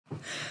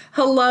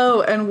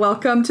Hello and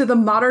welcome to the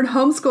Modern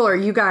Homeschooler.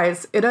 You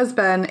guys, it has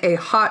been a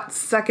hot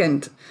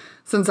second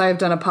since I have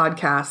done a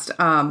podcast.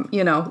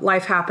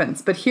 Life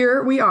happens, but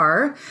here we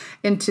are.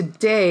 And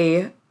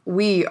today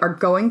we are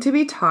going to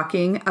be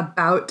talking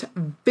about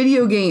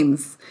video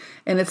games.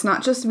 And it's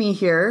not just me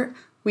here.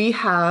 We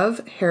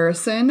have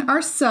Harrison,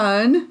 our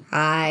son.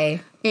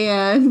 Hi.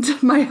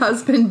 And my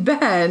husband,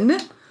 Ben.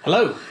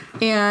 Hello.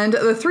 And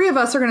the three of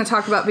us are going to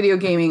talk about video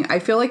gaming. I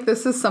feel like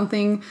this is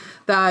something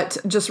that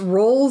just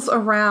rolls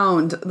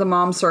around the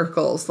mom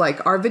circles.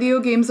 Like, are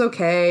video games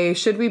okay?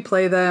 Should we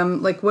play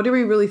them? Like, what do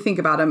we really think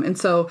about them? And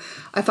so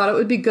I thought it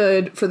would be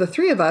good for the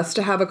three of us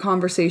to have a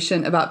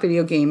conversation about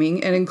video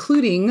gaming and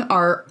including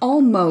our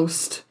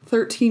almost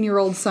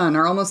 13-year-old son,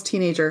 our almost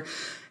teenager.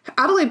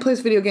 Adelaide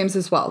plays video games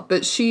as well,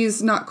 but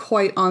she's not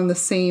quite on the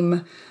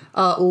same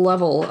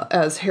level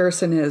as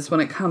Harrison is when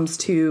it comes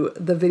to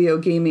the video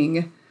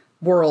gaming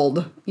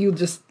world. You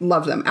just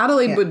love them.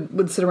 Adelaide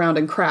would sit around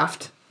and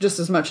craft just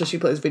as much as she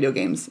plays video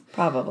games.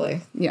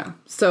 Probably. Yeah.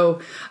 So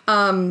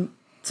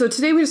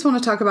today we just want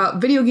to talk about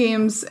video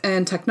games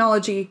and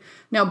technology.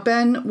 Now,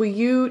 Ben, will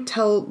you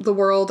tell the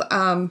world,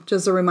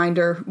 just a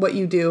reminder, what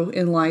you do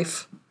in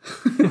life?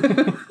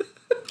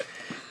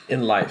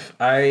 In life,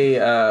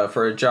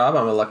 for a job,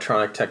 I'm an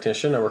electronic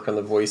technician. I work on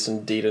the voice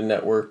and data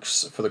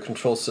networks for the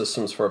control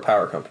systems for a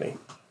power company.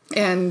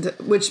 And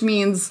which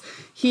means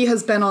he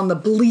has been on the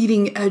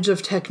bleeding edge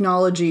of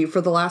technology for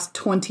the last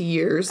 20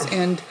 years.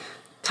 And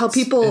tell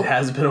people... It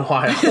has been a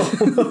while.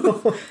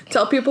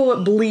 Tell people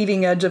what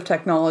bleeding edge of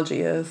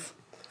technology is,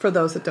 for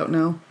those that don't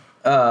know.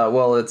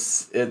 Well,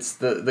 it's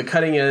the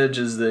cutting edge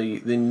is the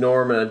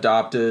norm and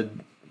adopted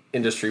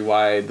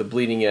industry-wide. The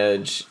bleeding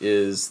edge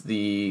is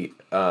the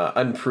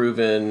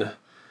unproven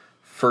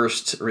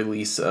first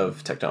release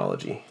of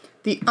technology.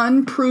 The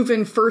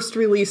unproven first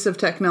release of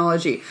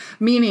technology,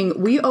 meaning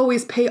we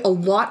always pay a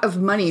lot of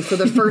money for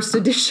the first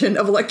edition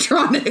of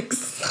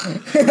electronics.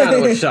 I don't know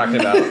what you're talking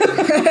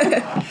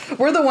about.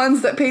 We're the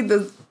ones that paid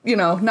the,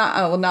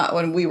 not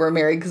when we were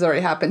married because it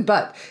already happened,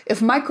 but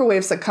if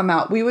microwaves had come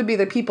out, we would be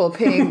the people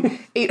paying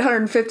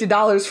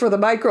 $850 for the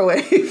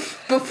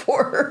microwave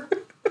before.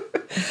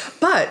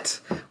 But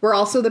we're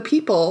also the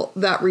people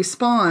that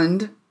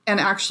respond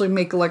and actually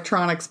make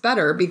electronics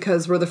better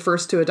because we're the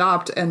first to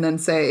adopt and then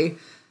say,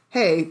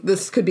 hey,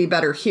 this could be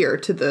better here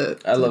to the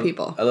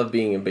people. I love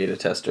being a beta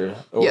tester.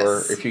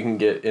 Or if you can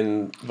get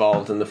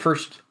involved in the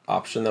first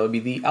option, that would be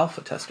the alpha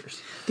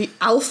testers. The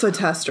alpha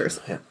testers.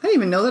 Yeah. I didn't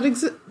even know that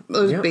existed.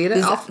 There's beta.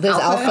 There's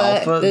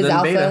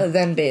alpha,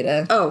 then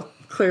beta. Oh,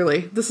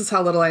 clearly. This is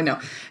how little I know.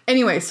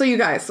 Anyway, so you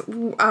guys,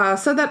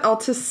 said that all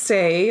to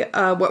say,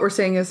 what we're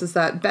saying is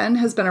that Ben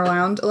has been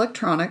around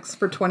electronics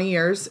for 20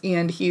 years,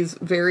 and he's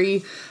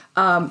very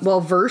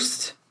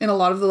well-versed in a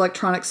lot of the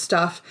electronic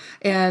stuff.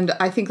 And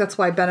I think that's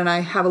why Ben and I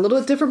have a little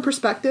bit different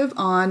perspective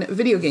on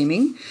video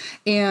gaming.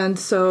 And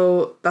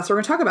so that's what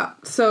we're going to talk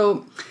about.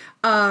 So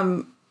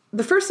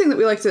the first thing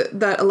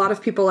that a lot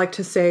of people like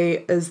to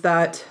say is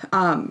that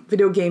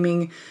video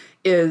gaming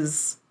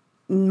is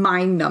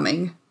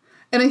mind-numbing.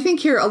 And I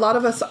think here a lot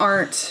of us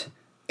aren't,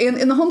 in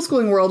the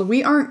homeschooling world,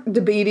 we aren't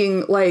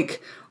debating,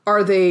 like,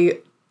 are they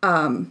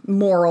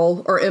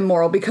moral or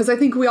immoral? Because I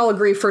think we all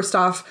agree, first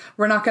off,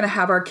 we're not going to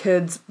have our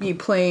kids be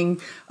playing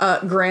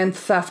Grand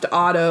Theft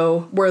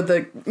Auto, where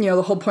the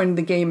whole point of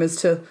the game is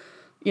to,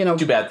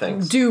 do bad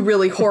things, do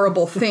really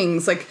horrible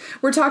things. Like,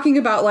 we're talking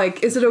about,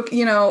 like, is it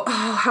okay,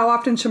 how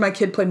often should my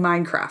kid play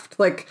Minecraft?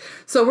 Like,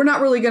 so we're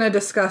not really going to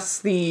discuss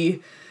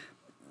the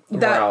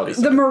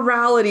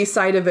morality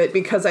side of it,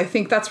 because I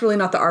think that's really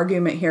not the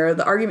argument here.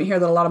 The argument here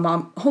that a lot of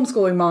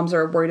homeschooling moms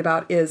are worried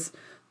about is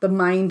the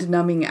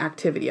mind-numbing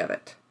activity of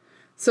it.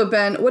 So,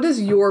 Ben, what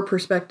is your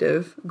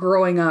perspective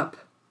growing up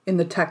in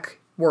the tech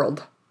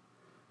world?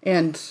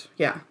 And,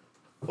 yeah.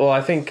 Well,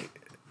 I think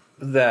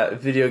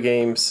that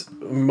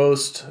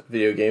most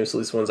video games, at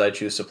least ones I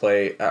choose to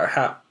play,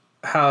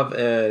 have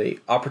an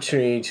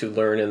opportunity to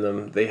learn in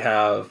them. They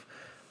have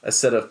a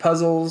set of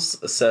puzzles,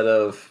 a set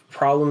of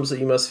problems that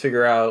you must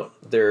figure out.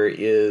 There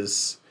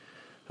is...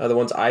 the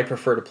ones I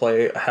prefer to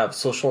play have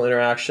social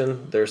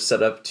interaction. They're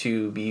set up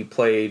to be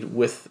played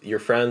with your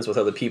friends, with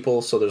other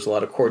people, so there's a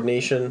lot of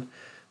coordination.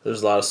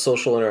 There's a lot of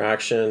social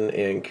interaction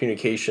and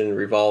communication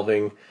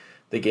revolving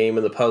the game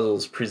and the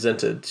puzzles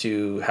presented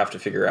to have to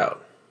figure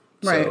out.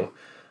 Right. So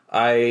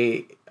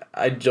I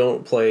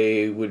don't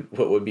play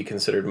what would be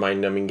considered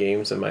mind-numbing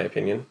games, in my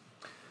opinion.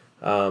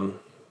 It's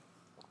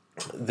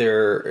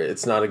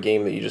not a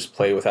game that you just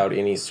play without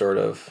any sort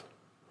of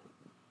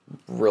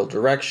real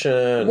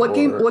direction. What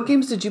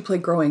games did you play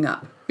growing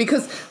up?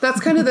 Because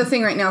that's kind of the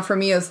thing right now for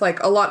me is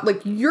like a lot,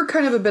 like you're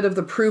kind of a bit of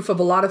the proof of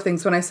a lot of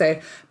things when I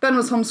say Ben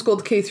was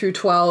homeschooled K through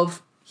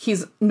 12.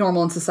 He's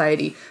normal in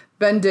society.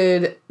 Ben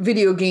did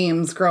video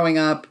games growing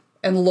up,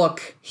 and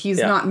look, he's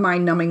not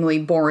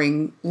mind-numbingly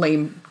boring,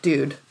 lame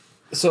dude.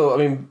 So, I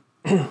mean,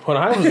 when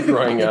I was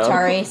growing up...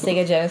 Atari,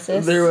 Sega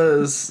Genesis. There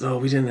was... Oh,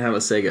 we didn't have a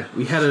Sega.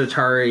 We had an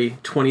Atari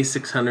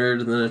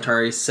 2600 and then an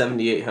Atari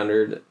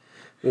 7800.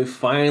 We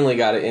finally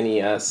got an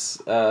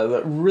NES.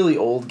 The really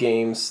old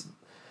games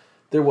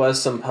there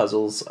was some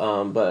puzzles,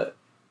 but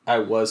I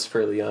was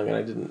fairly young and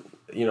I didn't,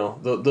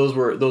 those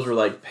were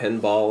like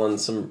pinball and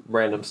some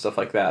random stuff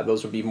like that.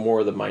 Those would be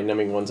more the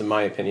mind-numbing ones in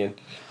my opinion.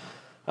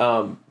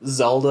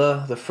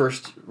 Zelda, the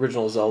first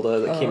original Zelda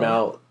that came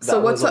out. So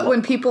what's up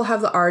when people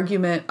have the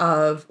argument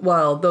of,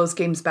 well, those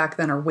games back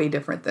then are way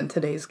different than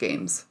today's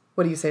games?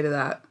 What do you say to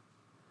that?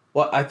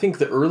 Well, I think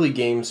the early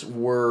games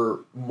were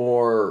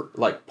more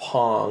like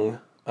Pong.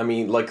 I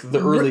mean, like the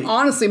early...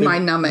 Honestly,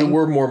 mind-numbing. They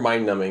were more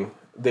mind-numbing.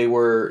 They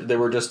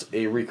were just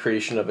a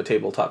recreation of a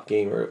tabletop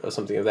game or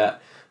something of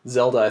that.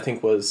 Zelda, I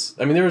think, was...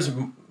 I mean, there was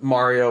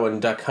Mario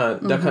and Duck Hunt.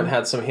 Mm-hmm. Duck Hunt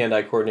had some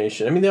hand-eye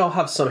coordination. I mean, they all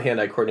have some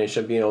hand-eye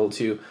coordination, being able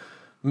to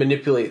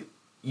manipulate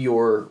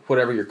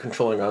whatever you're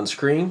controlling on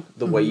screen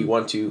the way you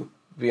want to,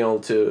 be able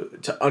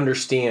to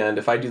understand,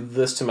 if I do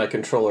this to my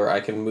controller,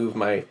 I can move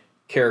my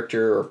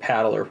character or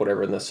paddle or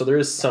whatever in this. So there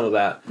is some of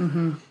that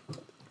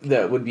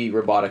that would be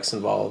robotics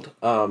involved.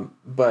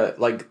 But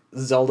like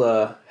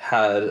Zelda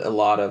had a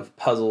lot of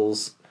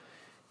puzzles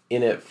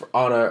in it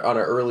on an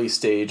early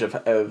stage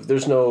of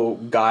there's no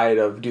guide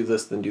of do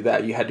this then do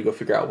that. You had to go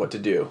figure out what to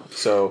do.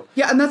 So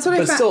yeah, and that's what I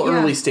found. But still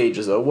early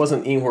stages though. It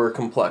wasn't anywhere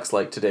complex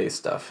like today's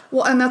stuff.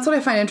 Well, and that's what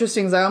I find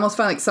interesting is I almost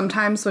find like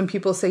sometimes when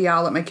people say, yeah,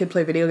 I'll let my kid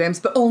play video games,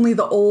 but only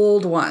the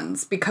old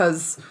ones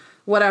because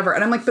whatever.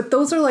 And I'm like, but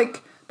those are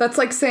like, that's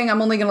like saying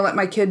I'm only going to let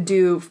my kid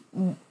do,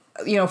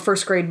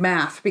 first grade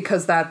math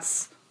because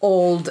that's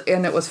old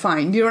and it was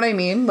fine. Do you know what I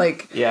mean?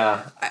 Like,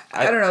 yeah,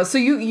 I don't know. So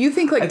you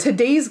think like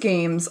today's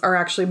games are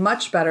actually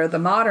much better. The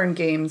modern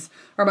games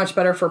are much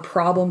better for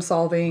problem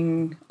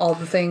solving, all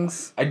the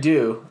things. I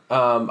do.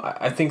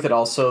 I think that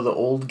also the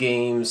old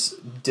games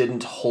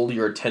didn't hold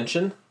your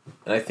attention.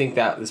 And I think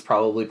that is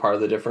probably part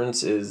of the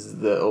difference is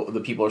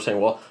the people are saying,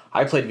 well,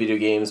 I played video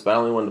games, but I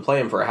only wanted to play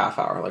them for a half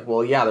hour. Like,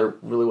 well, yeah, there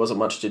really wasn't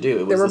much to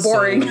do. It was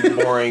boring. Same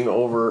boring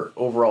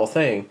overall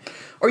thing.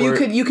 Or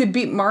you could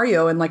beat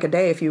Mario in like a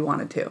day if you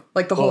wanted to,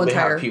 like the whole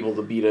entire. They have people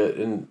to beat it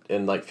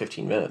in like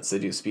 15 minutes. They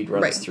do speed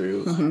runs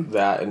through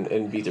that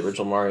and beat the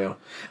original Mario.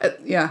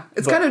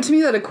 It's kind of to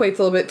me that equates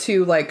a little bit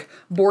to like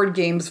board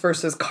games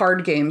versus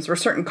card games. Where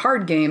certain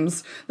card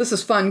games, this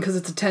is fun because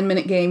it's a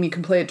 10-minute game. You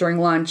can play it during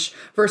lunch.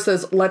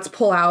 Versus let's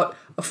pull out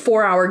a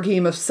 4-hour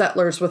game of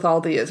Settlers with all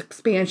the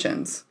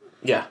expansions.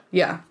 Yeah.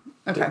 Yeah.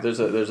 Okay.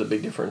 There's a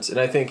big difference, and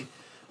I think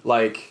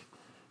like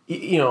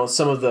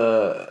some of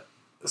the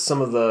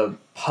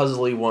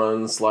puzzly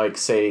ones, like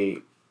say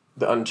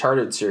the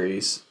Uncharted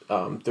series,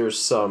 there's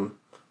some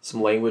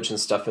language and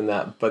stuff in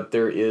that, but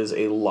there is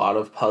a lot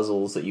of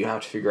puzzles that you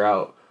have to figure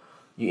out.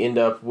 You end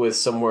up with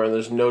somewhere and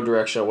there's no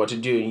direction on what to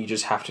do, and you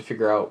just have to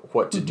figure out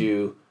what to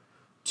do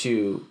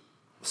to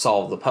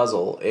solve the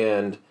puzzle.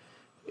 And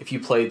if you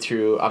played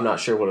through, I'm not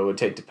sure what it would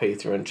take to play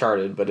through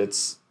Uncharted, but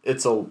it's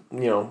a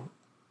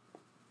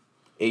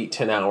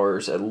 8-10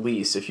 hours at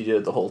least if you did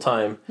it the whole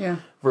time. Yeah.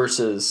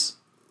 Versus,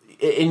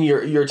 and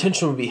your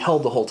attention would be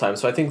held the whole time.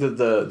 So I think that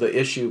the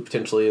issue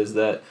potentially is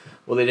that,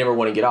 well, they never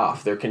want to get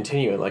off. They're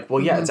continuing. Like,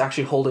 well, yeah, it's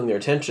actually holding their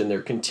attention.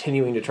 They're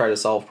continuing to try to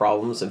solve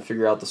problems and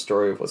figure out the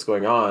story of what's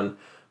going on.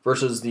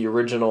 Versus the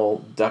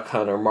original Duck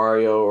Hunt or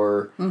Mario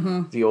or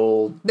the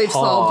old They've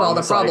Pong. solved all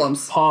the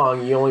problems. Like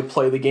Pong, you only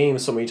play the game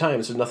so many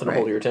times. There's nothing to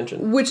hold your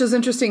attention. Which is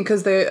interesting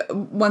because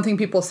one thing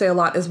people say a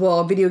lot is,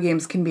 well, video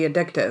games can be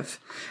addictive.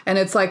 And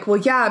it's like, well,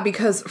 yeah,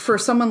 because for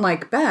someone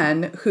like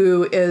Ben,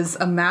 who is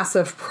a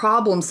massive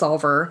problem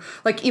solver,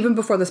 like even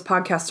before this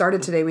podcast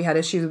started today, we had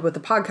issues with the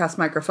podcast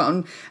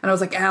microphone. And I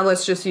was like,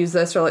 let's just use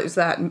this or let's use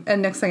that.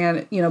 And next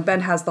thing Ben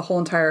has the whole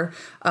entire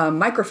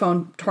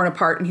microphone torn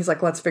apart. And he's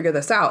like, let's figure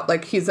this out.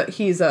 Like he's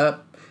a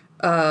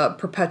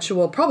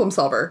perpetual problem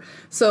solver.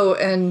 So,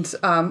 and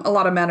a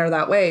lot of men are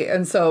that way.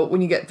 And so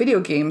when you get video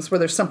games where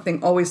there's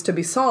something always to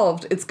be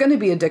solved, it's going to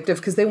be addictive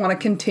because they want to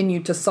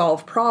continue to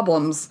solve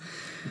problems.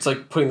 It's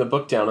like putting the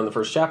book down in the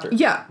first chapter.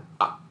 Yeah.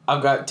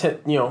 I've got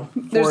 10,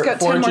 There's got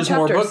 4 10 inches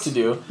more more book to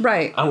do.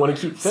 Right. I want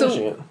to keep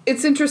finishing it.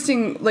 It's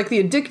interesting, like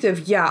the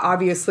addictive, yeah,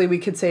 obviously we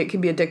could say it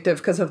can be addictive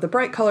because of the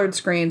bright colored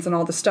screens and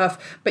all the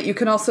stuff, but you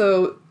can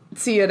also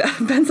see it.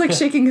 Ben's like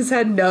shaking his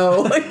head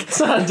no. Like, it's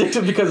not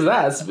addictive because of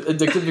that. It's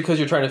addictive because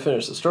you're trying to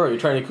finish the story. You're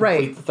trying to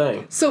complete the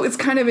thing. So it's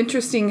kind of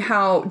interesting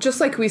how, just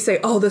like we say,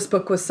 oh, this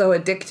book was so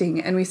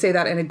addicting, and we say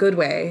that in a good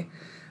way,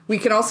 we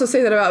can also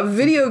say that about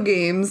video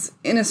games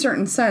in a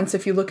certain sense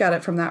if you look at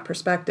it from that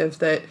perspective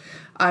that,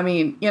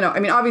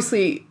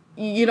 obviously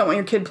you don't want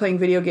your kid playing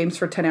video games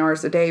for 10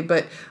 hours a day,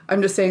 but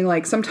I'm just saying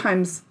like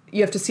sometimes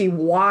you have to see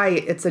why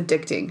it's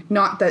addicting,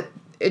 not that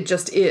it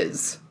just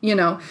is,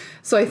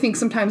 So I think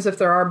sometimes if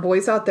there are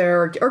boys out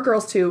there or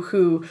girls too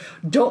who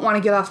don't want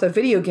to get off the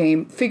video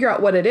game, figure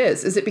out what it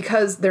is. Is it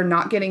because they're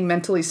not getting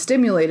mentally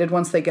stimulated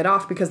once they get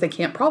off because they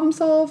can't problem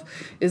solve?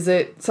 Is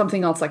it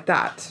something else like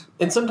that?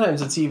 And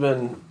sometimes it's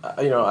even,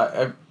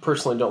 I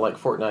personally don't like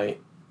Fortnite,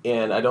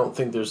 and I don't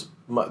think there's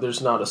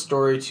not a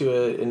story to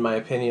it, in my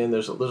opinion.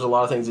 There's a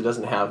lot of things it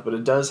doesn't have, but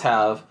it does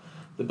have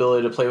the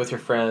ability to play with your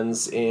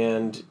friends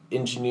and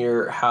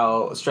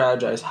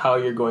strategize how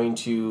you're going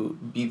to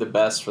be the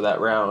best for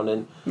that round.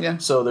 And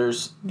so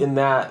there's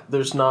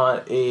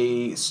not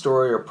a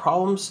story or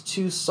problems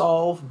to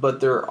solve,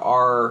 but there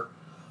are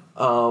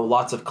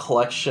lots of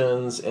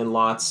collections and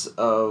lots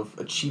of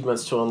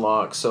achievements to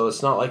unlock. So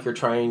it's not like you're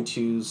trying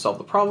to solve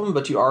the problem,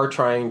 but you are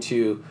trying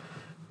to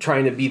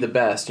be the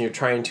best, and you're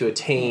trying to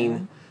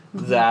attain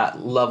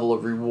that level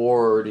of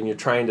reward, and you're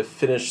trying to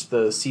finish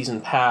the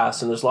season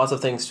pass, and there's lots of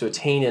things to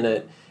attain in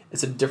it.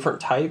 It's a different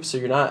type, so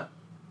you're not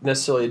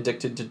necessarily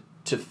addicted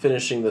to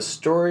finishing the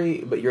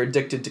story, but you're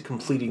addicted to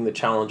completing the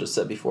challenges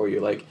set before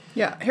you. Like,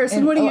 Harrison,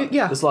 and what do you?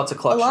 There's lots of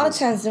collections. A lot of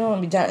times they don't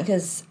want to be done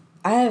because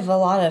I have a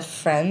lot of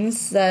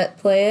friends that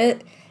play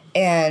it,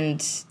 and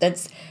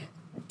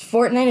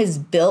Fortnite is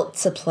built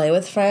to play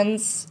with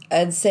friends.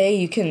 I'd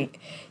say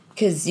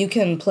because you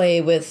can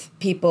play with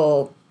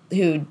people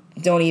who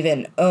don't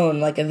even own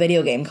like a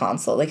video game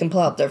console. They can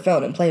pull out their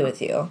phone and play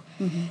with you.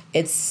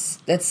 That's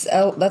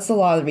a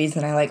lot of the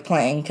reason I like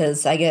playing,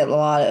 because I get a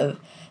lot of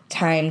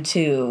time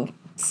to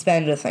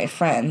spend with my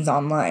friends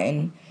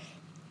online,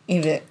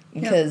 even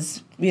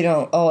because we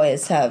don't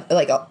always have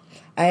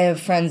I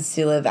have friends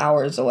who live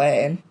hours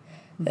away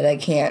that I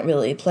can't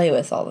really play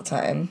with all the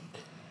time.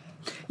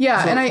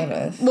 Yeah,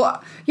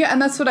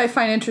 and that's what I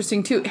find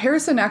interesting too.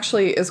 Harrison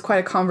actually is quite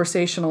a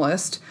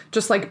conversationalist,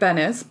 just like Ben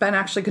is. Ben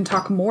actually can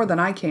talk more than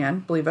I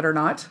can, believe it or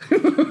not.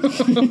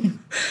 Anyway,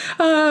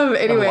 I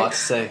have a lot to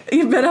say.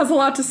 Ben has a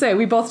lot to say.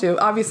 We both do.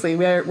 Obviously,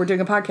 we're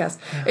doing a podcast.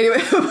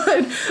 Anyway,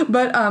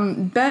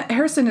 but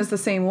Harrison is the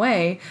same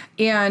way,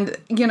 and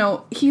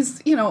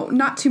he's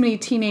not too many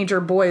teenager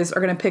boys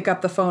are going to pick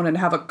up the phone and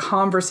have a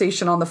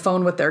conversation on the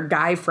phone with their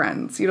guy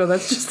friends.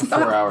 That's just for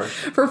 4 hours.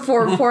 For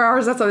 4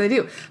 hours, that's what they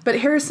do. But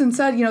Harrison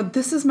said,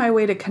 this is my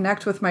way to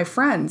connect with my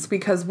friends,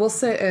 because we'll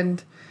sit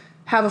and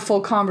have a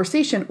full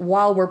conversation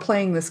while we're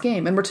playing this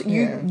game.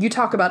 And you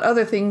talk about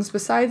other things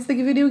besides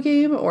the video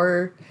game,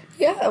 or?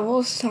 Yeah,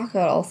 we'll just talk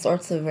about all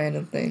sorts of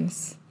random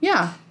things.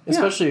 Yeah.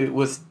 Especially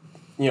with,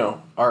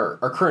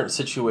 our current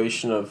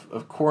situation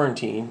of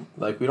quarantine.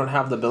 Like, we don't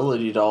have the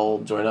ability to all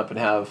join up and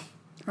have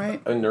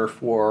a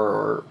Nerf war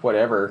or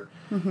whatever,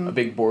 a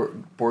big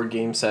board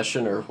game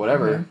session or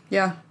whatever.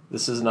 Yeah.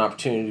 This is an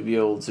opportunity to be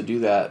able to do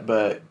that,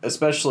 but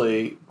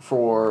especially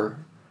for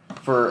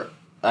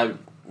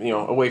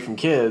away from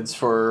kids,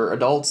 for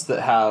adults that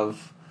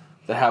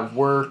have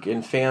work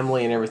and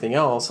family and everything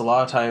else, a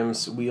lot of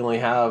times we only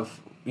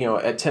have,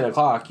 at 10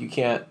 o'clock, you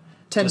can't...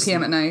 10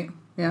 p.m. at night.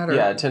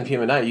 Yeah, 10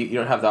 p.m. at night, you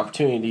don't have the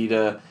opportunity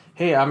to,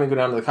 hey, I'm going to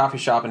go down to the coffee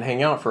shop and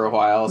hang out for a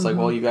while. It's like,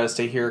 well, you got to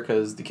stay here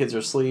because the kids are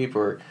asleep,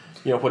 or...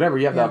 whatever,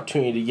 you have the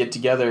opportunity to get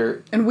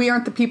together. And we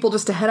aren't the people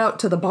just to head out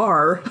to the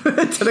bar to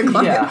the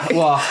club.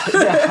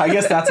 I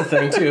guess that's a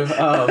thing too.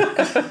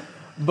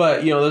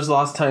 But, there's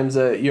lots of times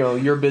that,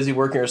 you're busy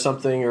working or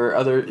something, or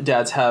other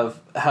dads have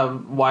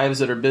wives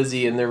that are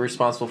busy and they're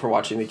responsible for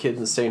watching the kids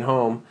and staying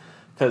home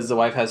because the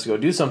wife has to go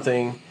do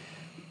something.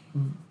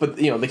 But,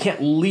 they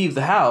can't leave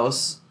the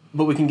house,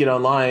 but we can get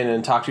online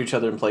and talk to each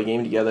other and play a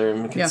game together,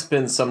 and we can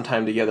spend some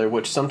time together,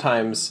 which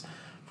sometimes...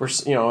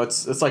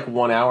 it's like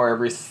 1 hour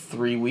every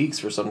 3 weeks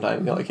for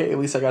sometimes. Like, hey, at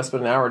least I got to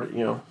spend an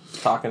hour,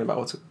 talking about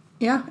what's...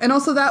 Yeah, and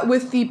also that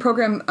with the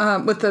program,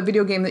 with the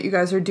video game that you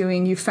guys are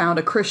doing, you found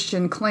a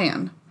Christian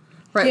clan,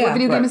 right? Yeah. What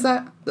video game is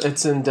that?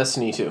 It's in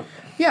Destiny 2.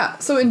 Yeah,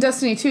 so in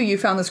Destiny 2, you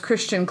found this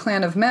Christian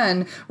clan of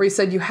men where you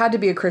said you had to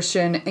be a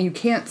Christian and you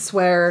can't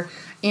swear,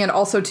 and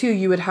also, too,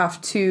 you would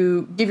have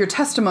to give your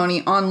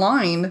testimony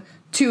online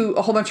to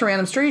a whole bunch of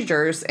random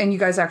strangers, and you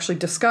guys actually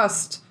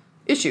discussed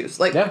issues.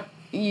 Like... Yeah.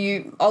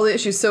 All the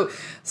issues. So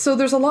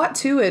there's a lot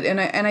to it, and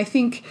I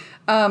think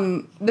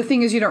the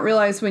thing is, you don't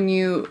realize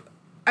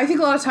I think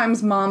a lot of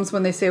times moms,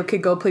 when they say, okay,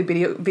 go play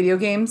video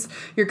games,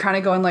 you're kind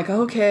of going like,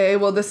 okay,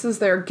 well, this is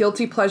their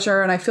guilty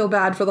pleasure, and I feel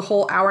bad for the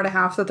whole hour and a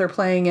half that they're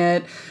playing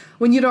it,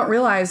 when you don't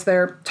realize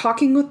they're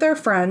talking with their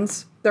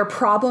friends, they're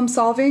problem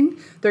solving,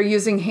 they're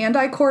using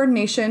hand-eye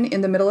coordination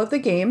in the middle of the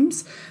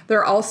games,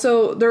 they're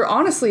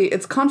honestly,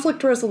 it's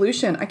conflict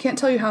resolution. I can't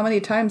tell you how many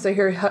times I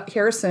hear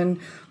Harrison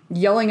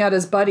yelling at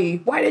his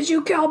buddy, "Why did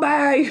you kill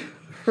me?"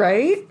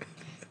 Right?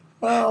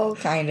 Well,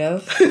 kind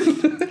of.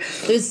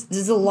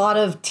 There's a lot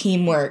of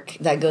teamwork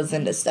that goes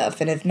into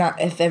stuff, and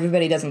if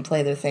everybody doesn't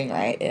play their thing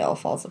right, it all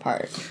falls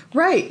apart.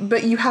 Right,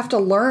 but you have to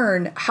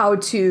learn how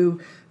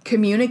to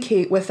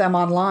communicate with them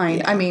online.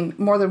 Yeah. I mean,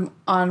 more than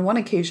on one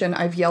occasion,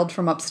 I've yelled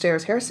from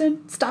upstairs,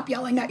 "Harrison, stop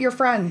yelling at your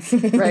friends,"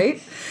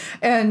 right?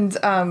 And,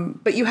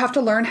 but you have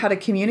to learn how to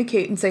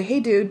communicate and say,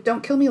 "Hey dude,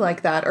 don't kill me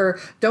like that," or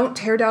 "Don't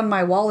tear down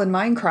my wall in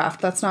Minecraft,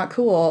 that's not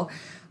cool."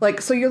 Like,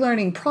 so you're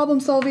learning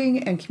problem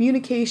solving and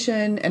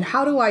communication, and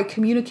how do I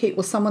communicate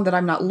with someone that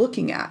I'm not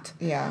looking at?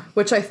 Yeah.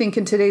 Which I think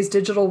in today's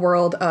digital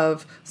world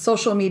of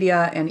social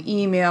media and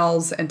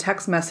emails and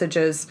text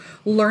messages,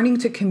 learning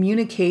to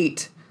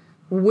communicate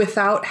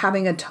without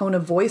having a tone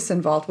of voice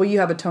involved. Well, you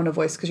have a tone of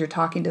voice because you're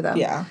talking to them.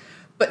 Yeah.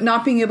 But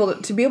not being able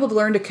to be able to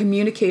learn to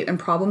communicate and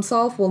problem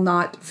solve while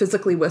not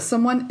physically with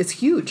someone is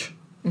huge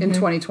in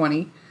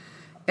 2020.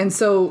 And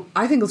so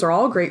I think those are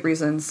all great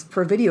reasons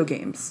for video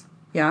games.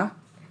 Yeah.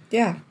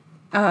 Yeah.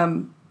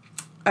 I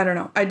don't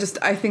know.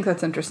 I think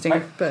that's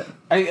interesting. But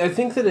I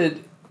think that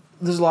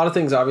there's a lot of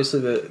things obviously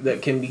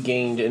that can be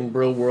gained in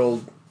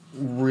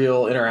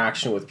real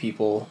interaction with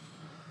people.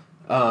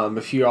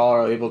 If you all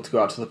are able to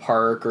go out to the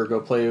park or go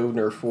play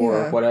Nerf 4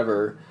 or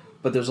whatever,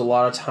 but there's a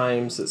lot of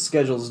times that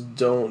schedules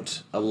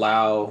don't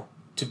allow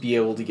to be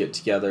able to get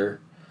together.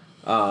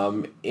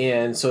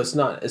 And so it's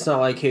not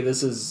like, hey,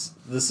 this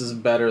is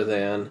better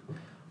than,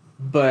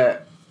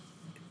 but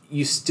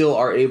you still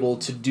are able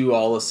to do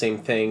all the same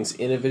things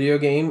in a video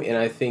game, and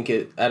I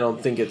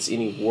don't think it's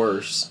any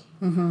worse.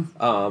 Mm-hmm.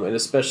 And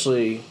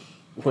especially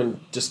when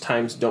just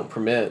times don't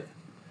permit.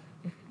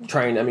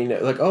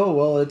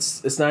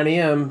 It's 9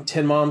 a.m.,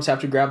 10 moms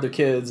have to grab their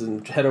kids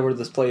and head over to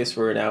this place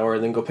for an hour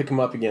and then go pick them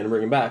up again and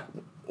bring them back.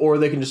 Or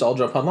they can just all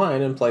jump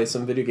online and play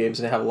some video games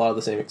and have a lot of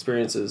the same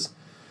experiences.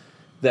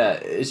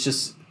 That it's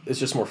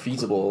just more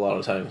feasible a lot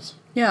of times.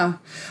 Yeah.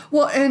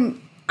 Well, and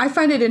I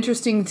find it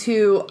interesting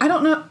too. I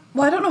don't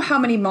know how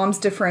many moms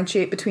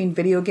differentiate between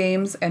video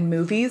games and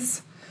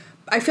movies.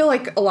 I feel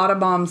like a lot of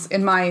moms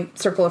in my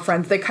circle of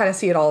friends, they kind of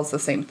see it all as the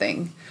same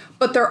thing.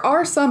 But there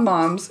are some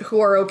moms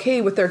who are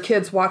okay with their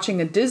kids watching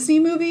a Disney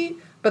movie,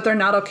 but they're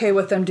not okay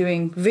with them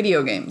doing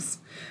video games.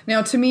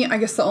 Now, to me, I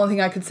guess the only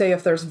thing I could say,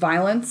 if there's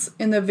violence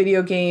in the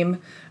video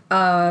game,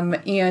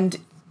 but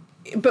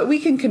we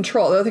can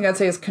control. The other thing I'd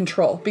say is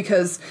control,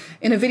 because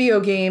in a video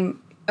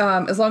game,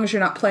 as long as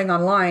you're not playing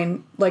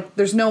online, like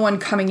there's no one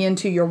coming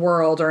into your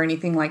world or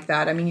anything like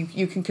that. I mean,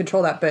 you can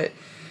control that, but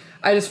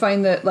I just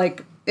find that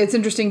like it's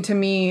interesting to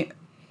me.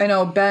 I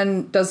know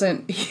Ben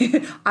doesn't.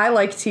 I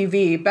like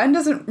TV. Ben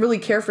doesn't really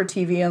care for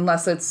TV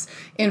unless it's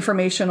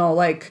informational.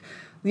 Like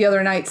the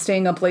other night,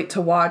 staying up late to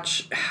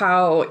watch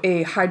how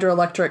a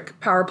hydroelectric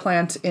power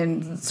plant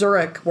in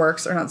Zurich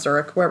works, or not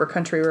Zurich, wherever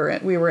country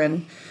we were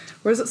in.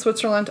 Where is it?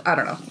 Switzerland? I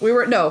don't know. We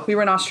were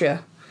in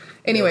Austria.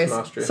 Anyways,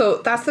 so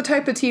that's the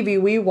type of TV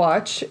we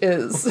watch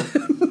is...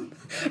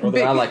 Or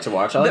that I like to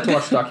watch. I like to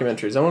watch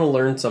documentaries. I want to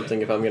learn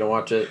something if I'm going to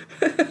watch it.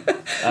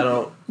 I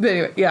don't... But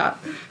anyway, yeah.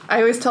 I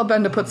always tell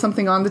Ben to put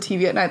something on the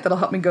TV at night that'll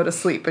help me go to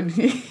sleep. And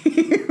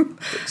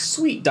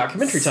Sweet.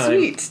 Documentary time.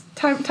 Sweet.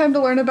 Time to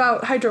learn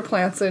about hydro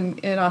plants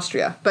in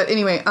Austria. But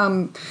anyway,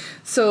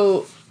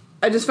 so...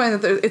 I just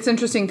find that it's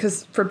interesting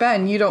because for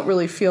Ben, you don't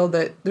really feel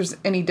that there's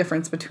any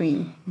difference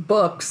between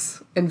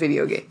books and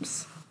video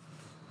games.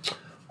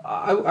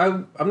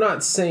 I'm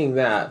not saying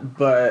that,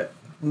 but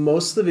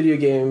most of the video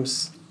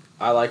games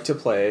I like to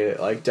play,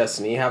 like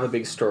Destiny, have a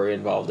big story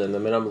involved in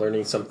them, and I'm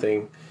learning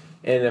something.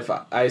 And if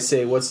I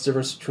say, what's the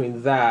difference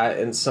between that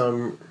and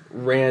some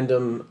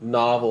random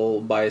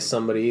novel by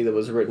somebody that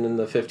was written in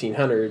the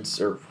 1500s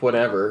or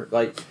whatever,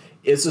 like...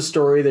 It's a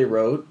story they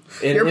wrote.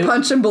 And you're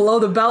punching below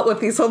the belt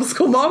with these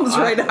homeschool moms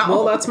right now.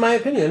 Well, that's my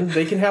opinion.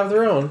 They can have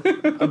their own.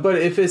 But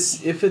if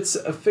it's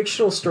a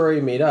fictional story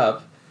made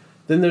up,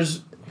 then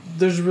there's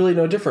really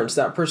no difference.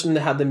 That person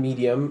had the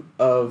medium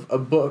of a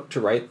book to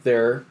write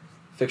their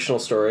fictional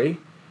story,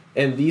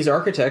 and these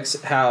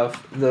architects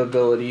have the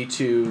ability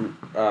to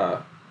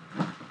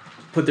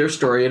put their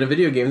story in a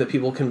video game that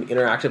people can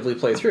interactively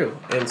play through.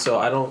 And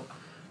so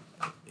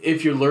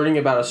if you're learning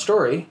about a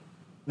story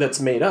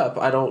that's made up,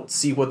 I don't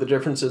see what the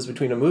difference is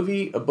between a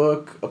movie, a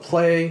book, a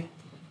play.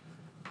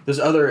 There's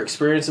other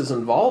experiences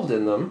involved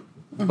in them,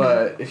 mm-hmm.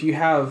 But if you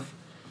have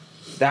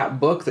that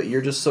book that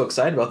you're just so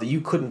excited about that you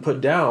couldn't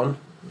put down,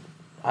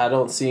 I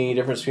don't see any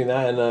difference between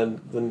that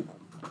and the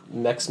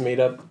next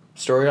made up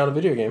story on a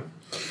video game.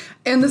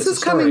 And this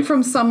is coming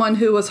from someone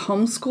who was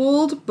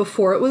homeschooled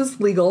before it was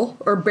legal,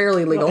 or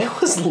barely legal. No,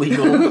 it was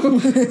legal.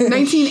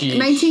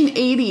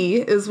 1980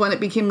 is when it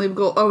became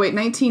legal. Oh, wait,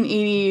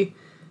 1980...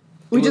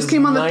 We just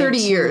came on the 30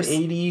 years.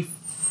 85.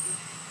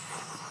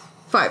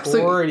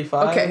 So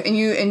 85. Okay,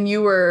 and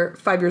you were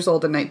 5 years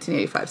old in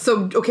 1985.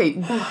 So okay,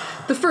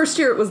 the first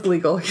year it was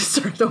legal. He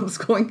started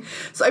homeschooling.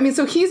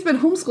 So he's been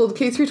homeschooled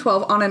K through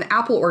 12 on an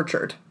apple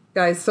orchard,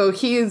 guys. So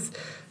he is,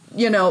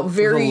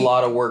 very a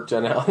lot of work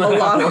done out. A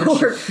lot of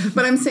work.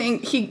 But I'm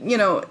saying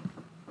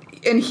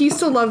and he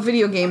still loved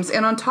video games,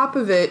 and on top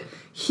of it,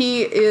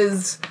 he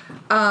is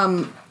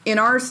in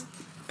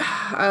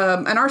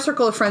our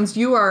circle of friends,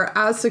 you are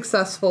as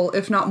successful,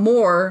 if not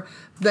more,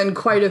 than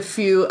quite a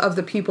few of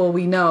the people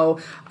we know.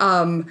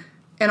 And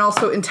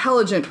also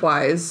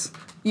intelligent-wise,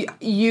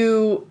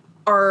 you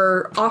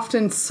are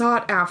often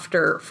sought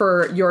after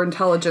for your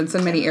intelligence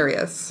in many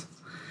areas.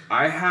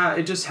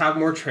 I just have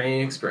more training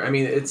experience. I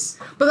mean, it's...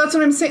 But that's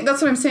what I'm saying.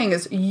 That's what I'm saying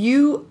is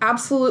you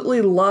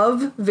absolutely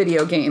love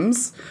video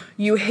games.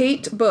 You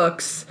hate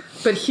books,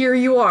 but here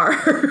you are.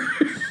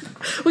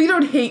 Well, you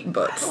don't hate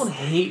books. I don't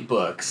hate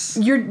books.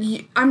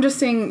 I'm just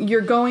saying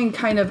you're going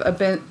kind of a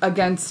bit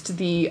against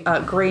the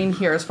grain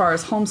here as far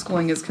as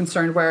homeschooling is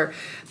concerned, where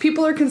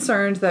people are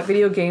concerned that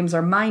video games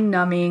are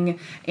mind-numbing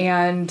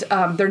and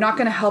they're not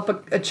going to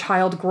help a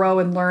child grow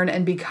and learn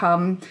and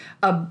become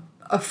a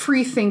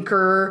free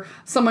thinker,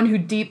 someone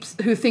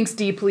who thinks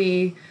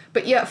deeply.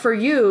 But yet for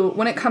you,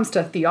 when it comes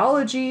to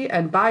theology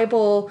and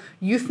Bible,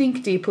 you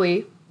think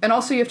deeply. And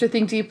also you have to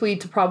think deeply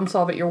to problem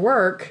solve at your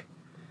work.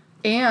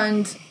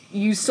 And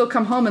you still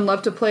come home and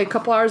love to play a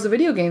couple hours of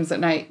video games at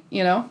night,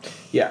 you know?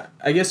 Yeah,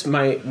 I guess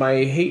my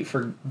hate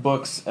for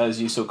books,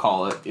 as you so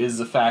call it, is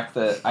the fact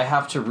that I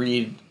have to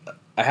read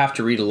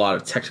a lot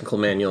of technical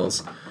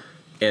manuals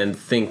and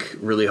think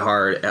really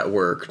hard at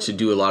work to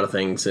do a lot of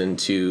things and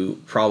to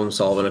problem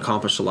solve and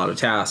accomplish a lot of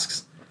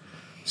tasks.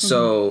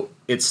 So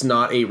it's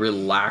not a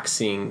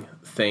relaxing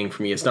thing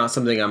for me. It's not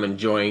something I'm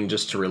enjoying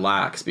just to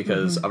relax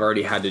because I've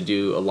already had to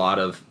do a lot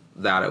of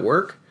that at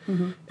work.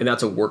 And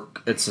that's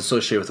it's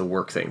associated with a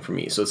work thing for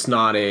me. So it's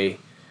not a,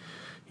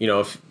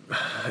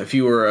 if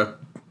you were a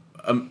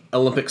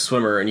Olympic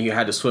swimmer and you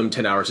had to swim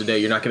 10 hours a day,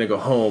 you're not going to go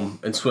home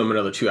and swim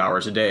another 2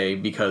 hours a day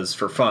because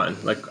for fun.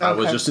 Like I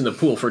was just in the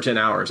pool for 10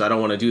 hours. I don't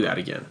want to do that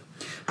again.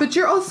 But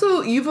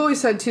you've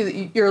always said too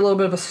that you're a little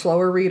bit of a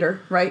slower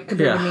reader, right?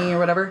 Compared to me or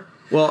whatever.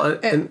 Well,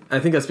 and I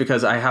think that's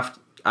because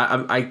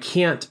I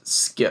can't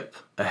skip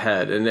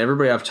ahead. And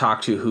everybody I've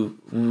talked to who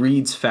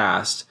reads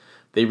fast,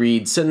 they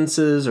read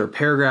sentences or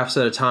paragraphs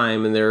at a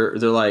time, and they're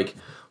like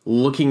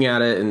looking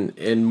at it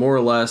and more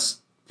or less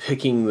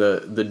picking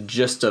the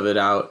gist of it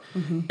out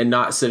and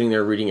not sitting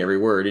there reading every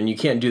word. And you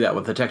can't do that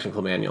with the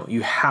technical manual.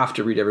 You have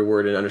to read every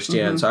word and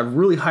understand. So I have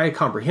really high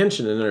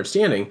comprehension and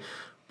understanding,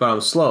 but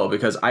I'm slow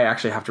because I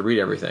actually have to read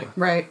everything.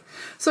 Right.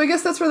 So I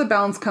guess that's where the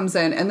balance comes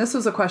in. And this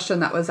was a question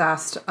that was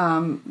asked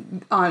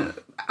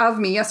of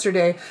me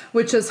yesterday,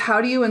 which is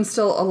how do you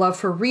instill a love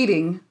for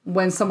reading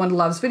when someone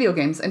loves video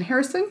games? And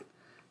Harrison,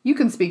 you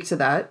can speak to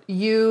that.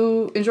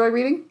 You enjoy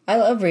reading? I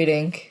love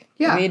reading.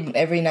 Yeah. I read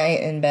every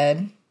night in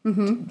bed.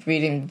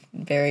 Reading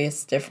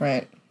various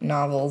different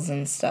novels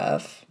and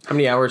stuff. How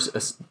many hours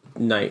a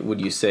night would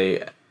you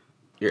say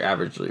you're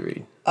averagely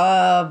reading?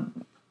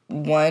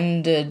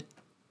 1 to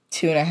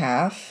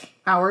 2.5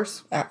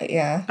 Hours?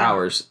 Yeah.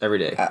 Hours every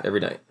day,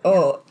 every night.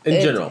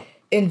 In general.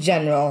 In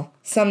general.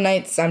 Some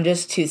nights I'm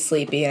just too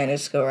sleepy and I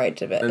just go right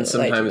to bed. And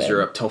sometimes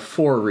you're up till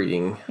 4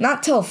 reading.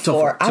 Not till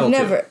 4. I've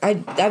never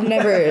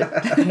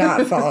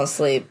not fallen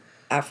asleep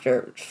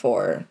after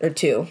 4 or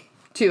 2.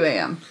 2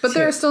 a.m. But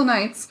there are still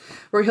nights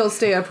where he'll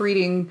stay up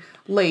reading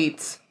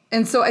late.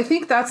 And so I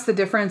think that's the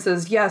difference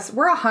is, yes,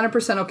 we're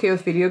 100% okay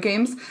with video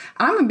games. And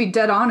I'm going to be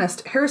dead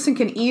honest. Harrison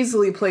can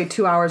easily play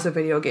 2 hours of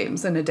video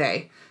games in a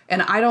day.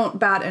 And I don't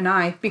bat an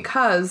eye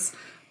because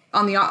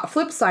on the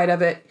flip side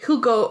of it, he'll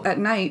go at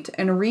night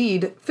and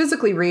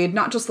physically read,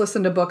 not just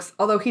listen to books,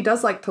 although he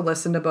does like to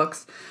listen to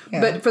books.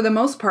 Yeah. But for the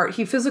most part,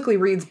 he physically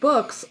reads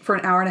books for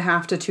 1.5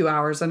 hours to 2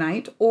 hours a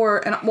night.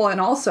 And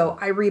also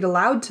I read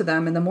aloud to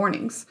them in the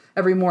mornings,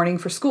 every morning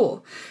for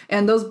school.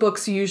 And those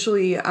books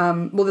usually,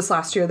 this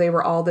last year, they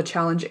were all the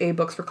Challenge A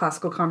books for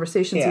classical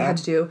conversations he had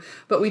to do.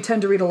 But we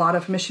tend to read a lot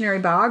of missionary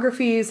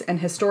biographies and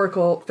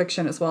historical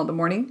fiction as well in the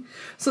morning.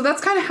 So that's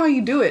kind of how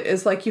you do it,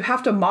 is like you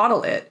have to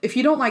model it. If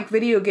you don't like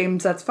video games,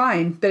 that's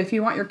fine. But if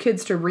you want your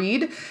kids to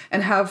read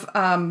and have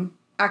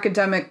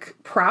academic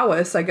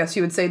prowess, I guess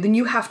you would say, then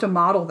you have to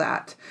model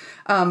that.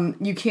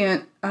 You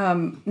can't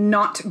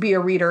not be a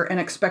reader and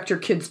expect your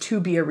kids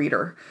to be a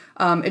reader.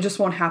 It just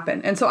won't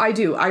happen. And so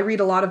I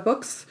read a lot of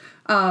books.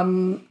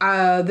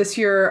 This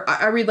year,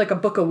 I read like a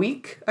book a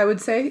week, I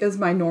would say, is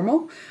my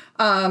normal.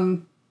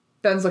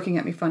 Ben's looking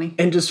at me funny.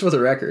 And just for the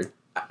record,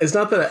 it's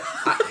not that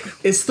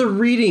it's the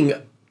reading.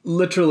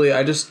 Literally,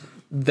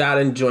 that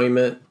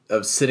enjoyment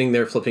of sitting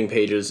there flipping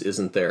pages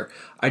isn't there.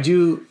 I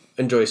do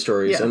enjoy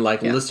stories and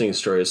listening to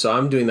stories. So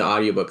I'm doing the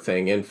audiobook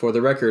thing. And for the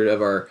record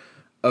of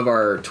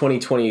our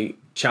 2020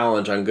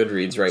 challenge on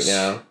Goodreads right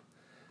now,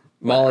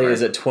 Molly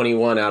is at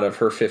 21 out of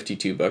her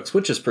 52 books,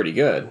 which is pretty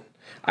good.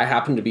 I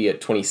happen to be at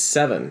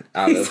 27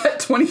 out of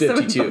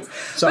 52.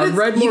 Books. So I've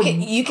read more.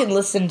 You can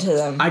listen to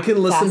them. I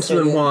can listen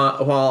to them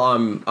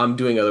while I'm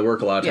doing other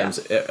work a lot of times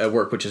at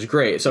work, which is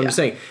great. So I'm just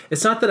saying,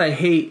 it's not that I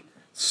hate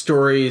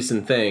stories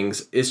and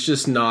things. It's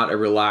just not a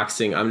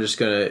relaxing. I'm just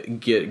gonna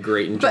get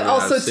great enjoyment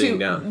out of sitting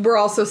down. We're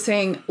also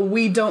saying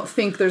we don't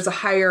think there's a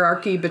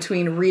hierarchy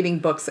between reading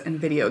books and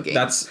video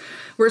games.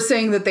 We're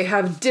saying that they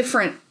have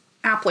different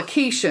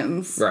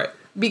applications, right?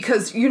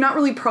 Because you're not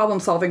really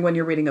problem solving when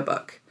you're reading a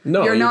book.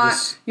 No, you're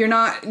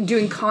not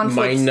doing conflict.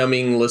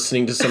 Mind-numbing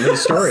listening to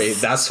somebody's story.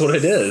 That's what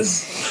it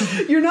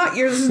is.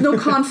 There's no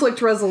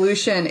conflict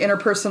resolution,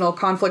 interpersonal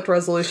conflict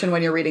resolution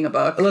when you're reading a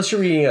book. Unless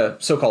you're reading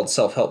a so-called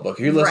self-help book.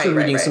 You're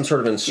reading some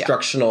sort of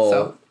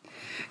instructional...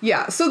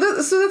 So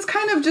that's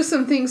kind of just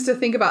some things to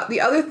think about. The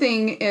other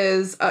thing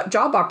is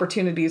job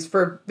opportunities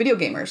for video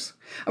gamers.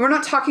 And we're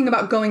not talking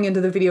about going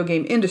into the video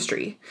game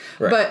industry.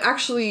 Right. But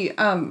actually,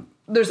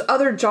 there's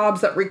other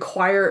jobs that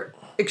require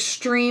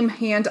extreme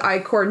hand-eye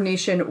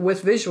coordination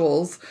with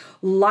visuals,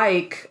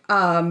 like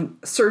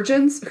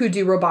surgeons who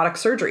do robotic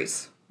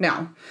surgeries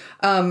now.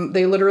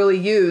 They literally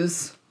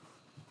use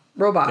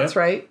robots,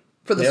 right,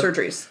 for the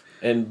surgeries.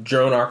 And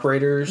drone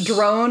operators.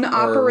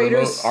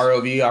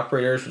 ROV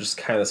operators, which is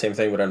kind of the same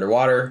thing, but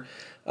underwater.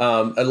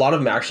 A lot of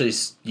them actually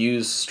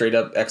use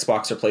straight-up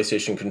Xbox or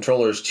PlayStation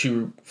controllers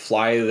to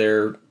fly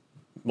their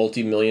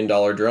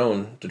multi-million-dollar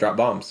drone to drop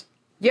bombs.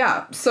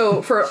 Yeah,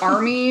 so for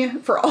Army,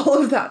 for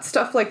all of that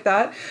stuff like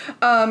that,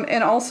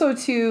 and also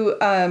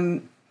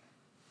to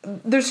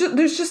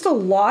there's just a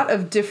lot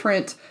of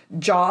different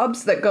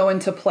jobs that go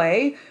into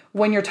play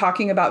when you're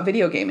talking about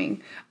video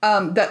gaming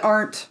that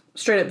aren't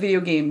straight up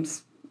video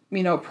games,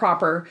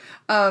 proper.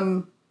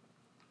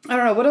 I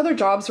don't know, what other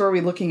jobs were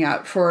we looking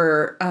at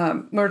for,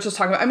 we're just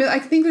talking about, I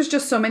think there's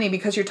just so many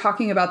because you're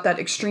talking about that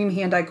extreme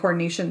hand-eye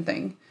coordination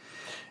thing.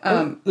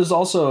 There's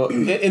also,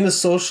 in the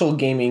social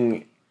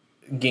gaming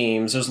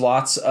games, there's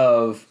lots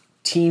of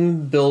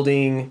team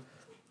building,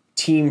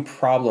 team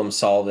problem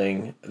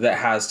solving that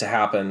has to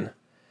happen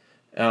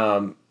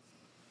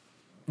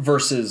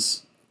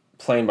versus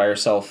playing by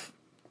yourself.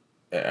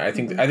 I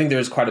think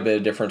there's quite a bit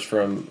of difference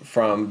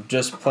from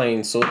just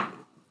playing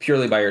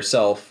purely by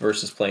yourself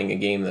versus playing a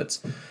game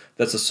that's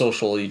a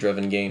socially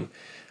driven game.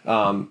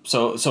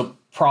 So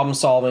problem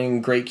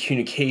solving, great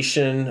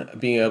communication,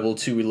 being able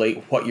to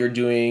relate what you're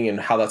doing and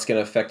how that's going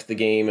to affect the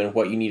game and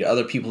what you need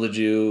other people to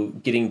do,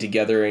 getting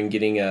together and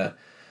getting an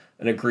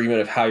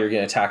agreement of how you're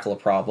going to tackle a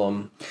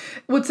problem.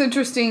 What's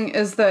interesting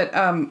is that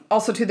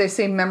also too, they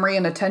say memory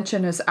and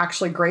attention is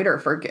actually greater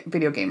for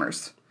video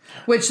gamers.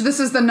 Which this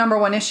is the number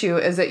one issue,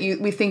 is that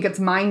we think it's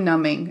mind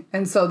numbing,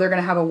 and so they're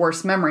going to have a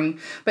worse memory.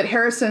 But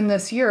Harrison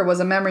this year was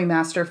a memory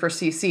master for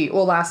CC.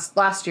 Well,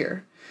 last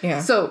year.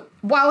 Yeah. So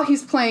while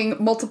he's playing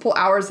multiple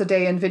hours a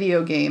day in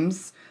video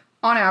games,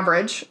 on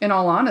average, in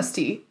all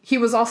honesty, he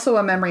was also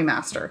a memory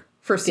master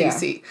for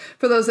CC. Yeah.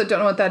 For those that don't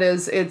know what that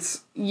is,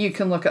 you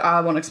can look at,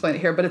 I won't explain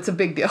it here, but it's a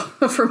big deal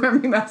for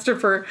memory master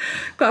for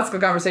Classical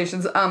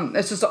Conversations.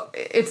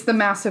 It's the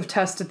massive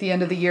test at the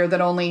end of the year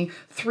that only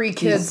 3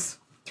 kids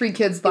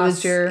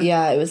last year.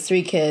 Yeah, it was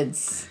 3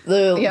 kids.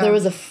 There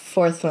was a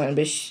 4th one,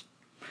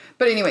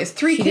 but anyways,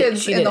 3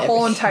 kids in the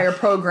whole entire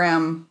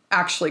program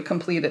actually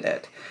completed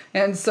it.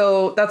 And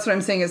so that's what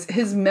I'm saying is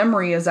his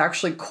memory is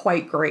actually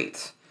quite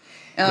great.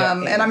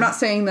 And I'm not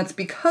saying that's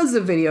because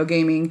of video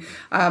gaming.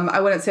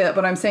 I wouldn't say that.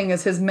 What I'm saying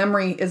is his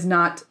memory is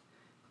not...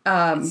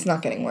 it's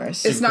not getting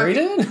worse. It's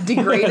degraded? Not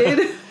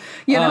degraded,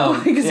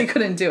 because he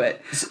couldn't do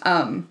it.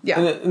 And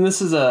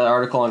this is an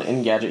article on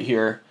Engadget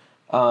here.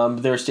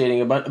 They're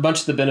stating a bunch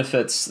of the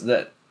benefits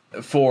that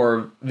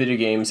for video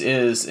games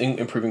is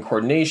improving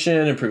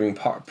coordination, improving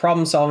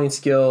problem-solving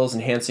skills,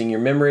 enhancing your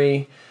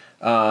memory.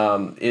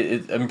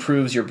 It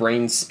improves your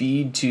brain's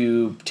speed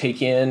to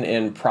take in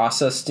and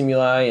process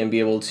stimuli and be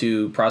able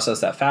to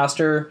process that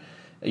faster.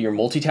 Your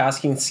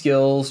multitasking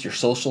skills, your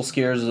social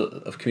skills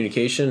of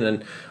communication.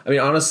 And I mean,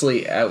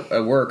 honestly,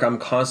 at work, I'm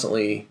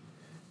constantly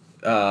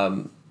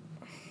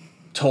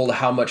told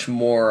how much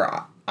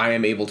more I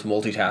am able to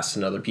multitask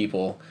than other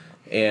people.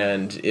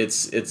 And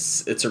it's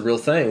a real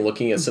thing.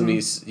 Looking at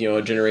somebody's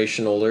a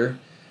generation older,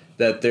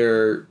 that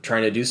they're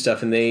trying to do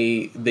stuff and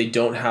they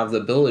don't have the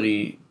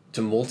ability to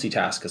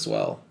multitask as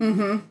well.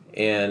 Mm-hmm.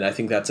 And I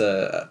think that's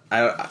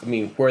I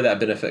mean, where that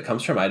benefit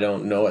comes from, I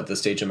don't know at this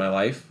stage of my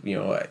life.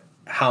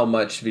 How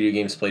much video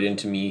games played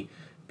into me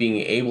being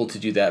able to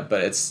do that,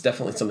 but it's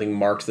definitely something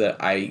marked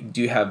that I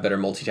do have better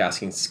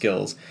multitasking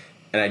skills.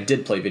 And I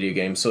did play video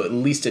games, so at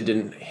least it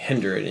didn't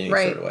hinder it in any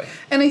sort of way.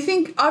 And I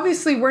think,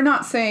 obviously, we're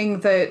not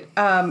saying that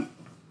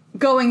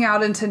going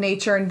out into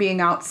nature and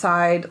being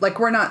outside,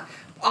 we're not...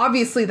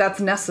 Obviously, that's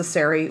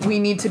necessary. We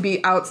need to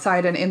be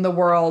outside and in the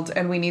world,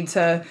 and we need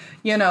to,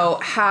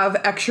 have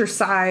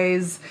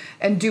exercise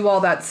and do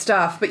all that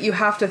stuff. But you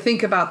have to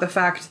think about the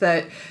fact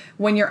that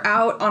when you're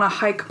out on a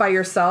hike by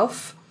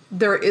yourself,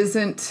 there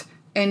isn't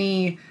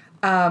any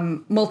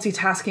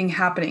multitasking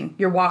happening.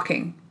 You're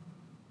walking.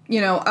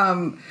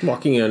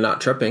 Walking and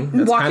not tripping.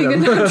 That's walking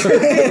and not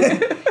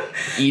tripping.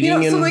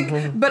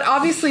 Eating but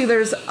obviously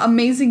there's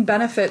amazing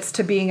benefits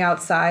to being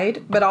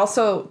outside, but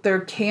also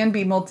there can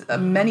be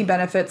many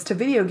benefits to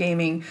video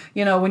gaming.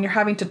 When you're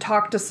having to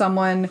talk to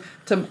someone,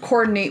 to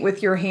coordinate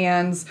with your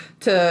hands,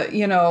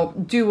 to,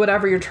 do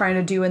whatever you're trying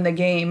to do in the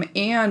game,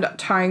 and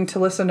trying to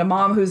listen to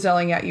mom who's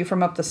yelling at you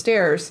from up the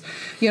stairs,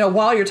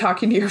 while you're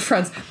talking to your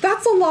friends.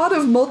 That's a lot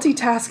of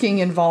multitasking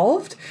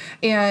involved.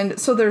 And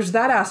so there's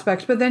that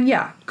aspect. But then,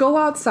 go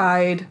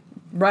outside.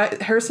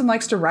 Harrison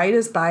likes to ride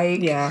his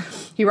bike. Yeah.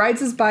 He rides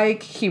his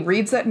bike. He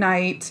reads at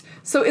night.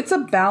 So it's a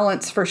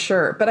balance for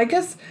sure. But I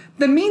guess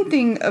the main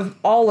thing of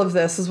all of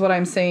this is what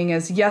I'm saying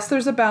is, yes,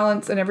 there's a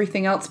balance and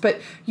everything else,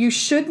 but you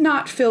should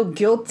not feel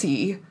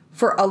guilty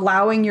for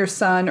allowing your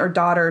son or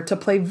daughter to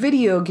play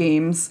video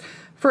games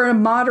for a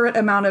moderate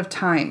amount of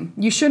time.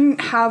 You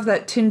shouldn't have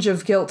that tinge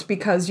of guilt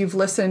because you've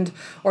listened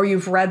or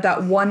you've read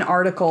that one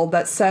article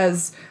that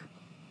says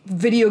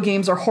video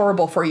games are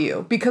horrible for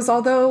you. Because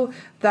although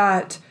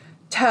that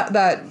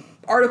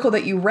article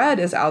that you read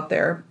is out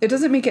there, it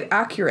doesn't make it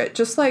accurate.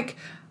 Just like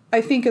I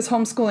think as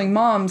homeschooling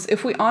moms,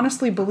 if we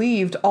honestly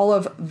believed all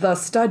of the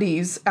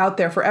studies out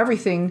there for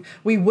everything,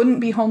 we wouldn't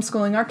be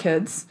homeschooling our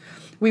kids.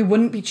 We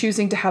wouldn't be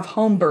choosing to have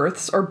home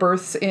births or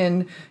births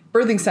in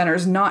birthing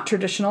centers, not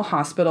traditional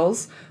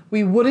hospitals.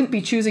 We wouldn't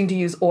be choosing to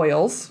use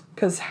oils,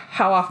 because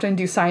how often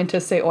do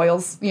scientists say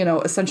oils,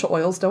 essential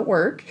oils don't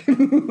work,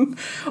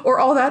 or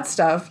all that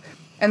stuff.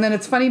 And then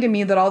it's funny to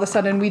me that all of a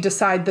sudden we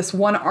decide this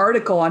one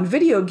article on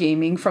video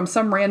gaming from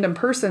some random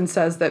person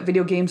says that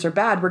video games are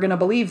bad. We're going to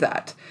believe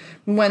that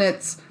when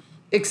it's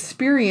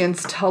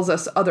experience tells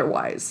us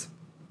otherwise.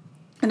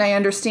 And I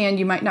understand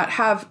you might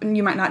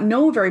not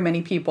know very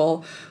many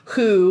people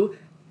who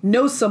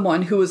know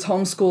someone who was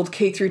homeschooled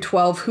K through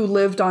 12 who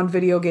lived on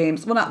video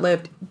games. Well, not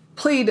lived,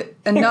 played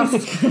enough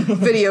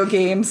video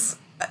games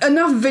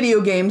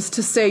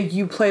to say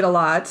you played a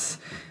lot.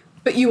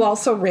 But you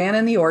also ran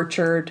in the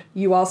orchard.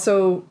 You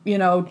also,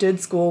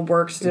 did school,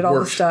 did all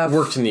the stuff.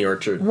 Worked in the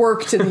orchard. No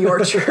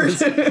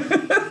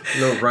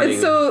running.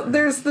 And so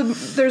there's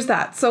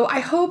that. So I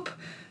hope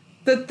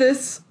that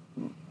this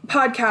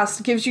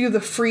podcast gives you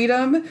the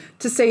freedom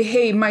to say,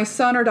 hey, my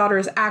son or daughter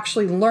is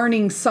actually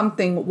learning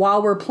something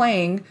while we're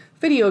playing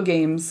video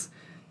games,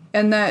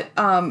 and that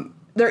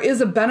there is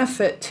a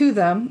benefit to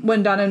them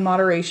when done in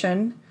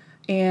moderation.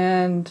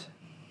 And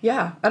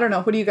yeah, I don't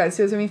know. What do you guys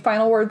do? Is there any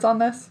final words on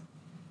this?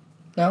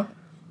 No.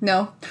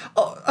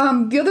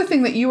 Oh, the other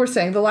thing that you were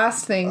saying, the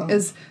last thing,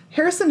 is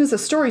Harrison is a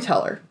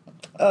storyteller.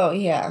 Oh,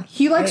 yeah.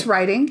 He likes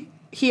writing.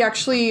 He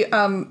actually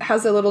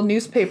has a little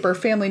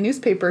family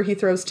newspaper he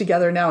throws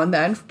together now and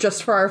then,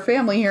 just for our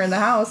family here in the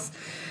house,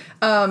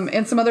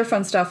 and some other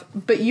fun stuff.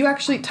 But you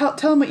actually, tell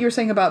him what you were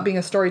saying about being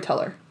a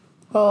storyteller.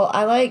 Well,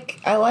 I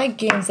like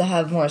games that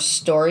have more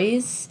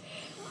stories,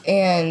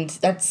 and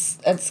that's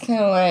kind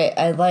of why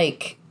I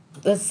like.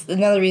 That's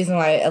another reason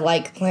why I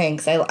like playing,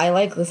 because I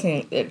like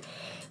listening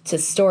to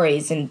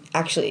stories, and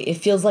actually it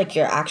feels like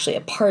you're actually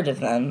a part of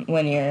them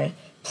when you're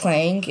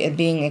playing and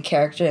being a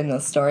character in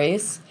those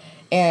stories.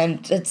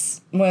 And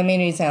that's one of the main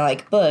reasons I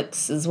like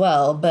books as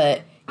well,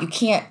 but you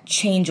can't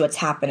change what's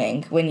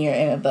happening when you're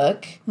in a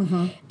book.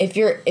 Mm-hmm. If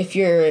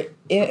you're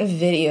in a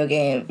video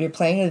game, you're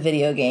playing a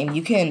video game,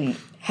 you can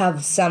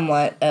have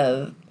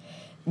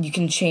you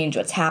can change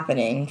what's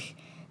happening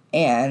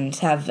and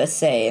have a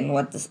say in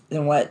what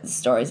the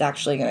story is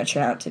actually going to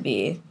turn out to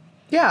be.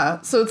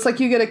 Yeah, so it's like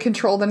you get to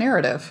control the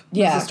narrative.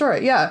 Yeah. The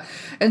story, yeah.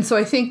 And so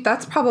I think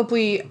that's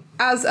probably,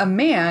 as a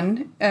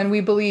man, and we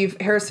believe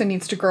Harrison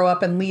needs to grow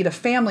up and lead a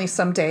family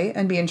someday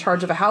and be in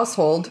charge of a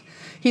household,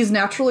 he's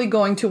naturally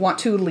going to want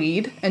to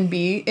lead and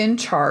be in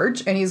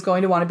charge, and he's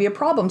going to want to be a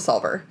problem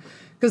solver.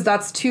 Because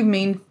that's two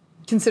main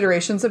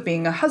considerations of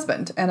being a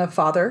husband and a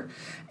father.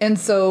 And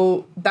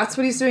so that's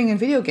what he's doing in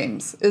video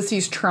games, is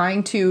he's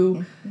trying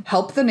to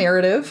help the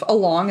narrative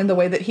along in the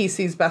way that he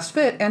sees best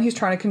fit, and he's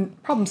trying to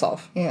problem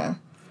solve. Yeah.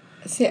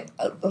 See,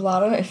 a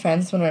lot of my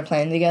friends, when we're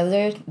playing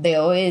together, they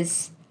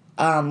always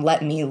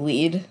let me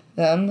lead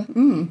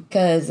them,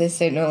 because they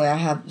say normally I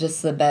have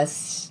just the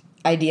best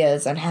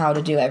ideas on how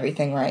to do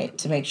everything right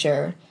to make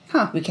sure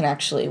we can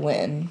actually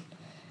win.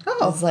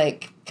 Oh. It's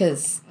like,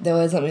 because they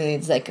always let me lead.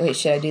 It's like, wait,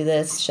 should I do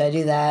this? Should I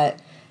do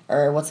that?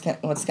 Or what's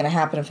gonna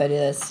happen if I do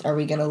this? Are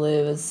we gonna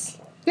lose?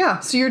 Yeah,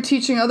 so you're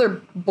teaching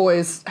other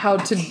boys how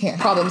to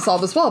problem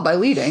solve as well by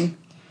leading.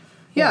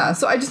 Yeah,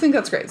 so I just think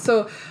that's great.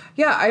 So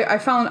yeah, I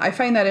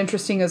find that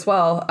interesting as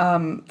well,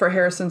 for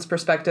Harrison's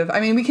perspective. I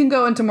mean, we can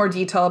go into more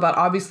detail about,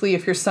 obviously,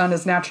 if your son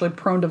is naturally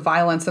prone to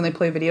violence and they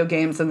play video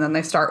games and then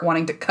they start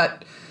wanting to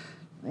cut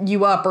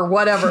you up or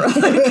whatever,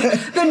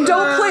 then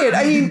don't play it.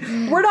 I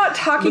mean, we're not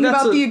talking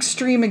about the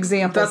extreme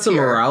examples. That's a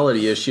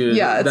morality issue.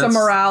 Yeah, it's a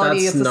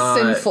morality. It's a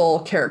sinful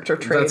character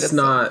trait. That's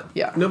not.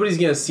 Yeah. Nobody's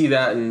gonna see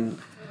that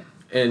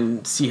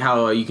and see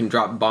how you can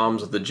drop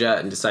bombs with a jet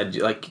and decide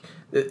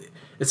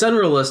it's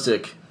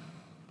unrealistic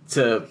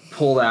to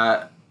pull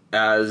that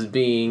as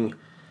being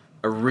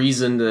a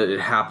reason that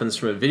it happens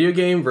from a video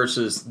game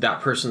versus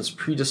that person's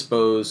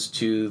predisposed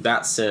to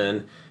that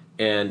sin.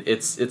 And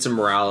it's a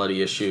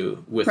morality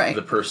issue with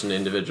the person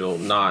individual,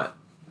 not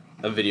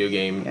a video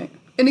game. Okay.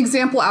 An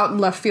example out in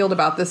left field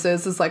about this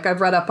is like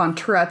I've read up on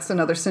Tourette's and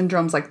other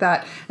syndromes like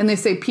that, and they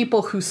say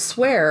people who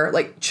swear,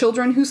 like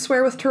children who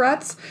swear with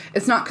Tourette's,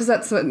 it's not because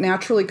that's what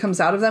naturally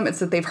comes out of them, it's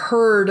that they've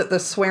heard the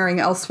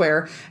swearing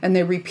elsewhere and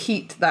they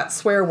repeat that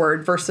swear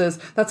word, versus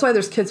that's why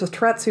there's kids with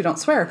Tourette's who don't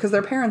swear, because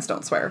their parents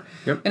don't swear.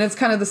 Yep. And it's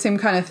kind of the same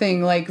kind of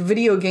thing, like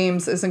video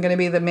games isn't going to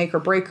be the make or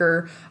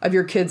breaker of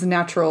your kid's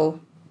natural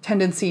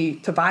tendency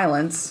to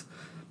violence.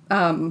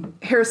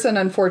 Harrison,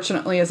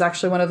 unfortunately, is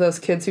actually one of those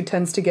kids who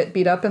tends to get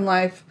beat up in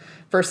life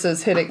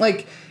versus hitting.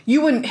 Like, you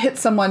wouldn't hit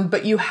someone,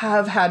 but you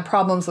have had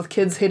problems with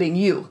kids hitting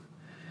you.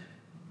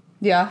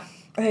 Yeah?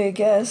 I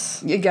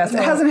guess. It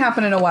hasn't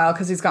happened in a while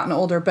because he's gotten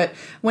older, but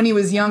when he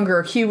was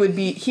younger, he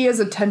has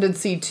a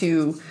tendency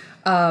to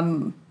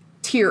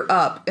tear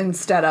up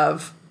instead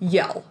of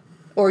yell.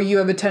 Or you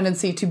have a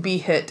tendency to be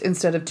hit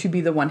instead of to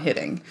be the one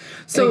hitting.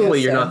 So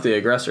thankfully, you're not the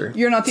aggressor.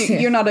 You're not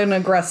an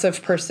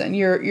aggressive person.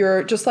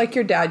 You're just like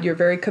your dad. You're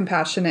very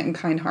compassionate and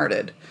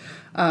kind-hearted,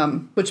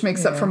 which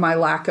makes up for my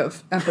lack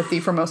of empathy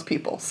for most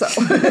people. So,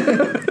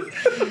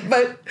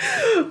 but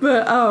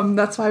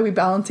that's why we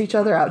balance each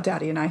other out,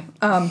 Daddy and I.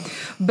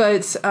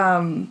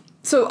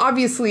 So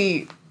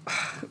obviously,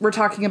 we're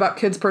talking about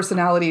kids'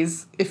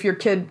 personalities. If your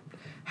kid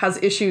has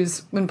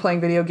issues when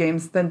playing video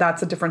games, then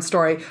that's a different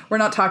story. We're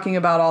not talking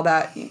about all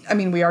that. I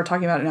mean, we are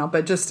talking about it now,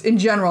 but just in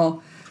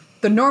general,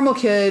 the normal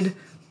kid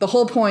The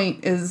whole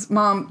point is,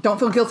 Mom, don't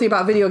feel guilty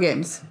about video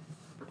games.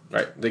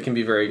 Right. They can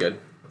be very good.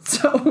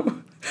 So...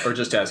 Or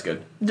just as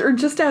good. Or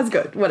just as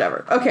good,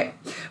 whatever. Okay.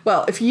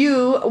 Well,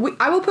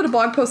 I will put a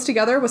blog post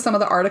together with some of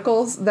the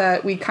articles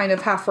that we kind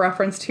of half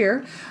referenced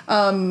here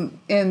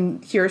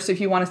in here. So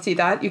if you want to see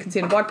that, you can see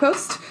in a blog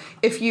post.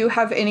 If you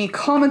have any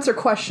comments or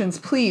questions,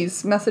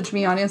 please message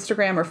me on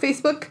Instagram or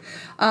Facebook.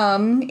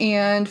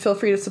 And feel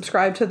free to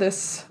subscribe to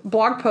this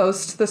blog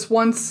post, this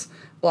podcast.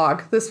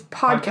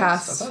 I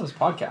thought it was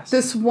podcast.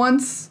 This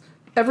once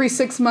every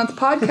 6 month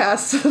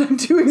podcast that I'm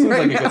doing Seems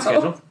right like a now. good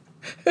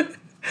schedule.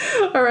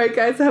 All right,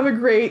 guys, have a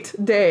great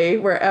day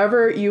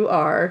wherever you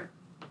are.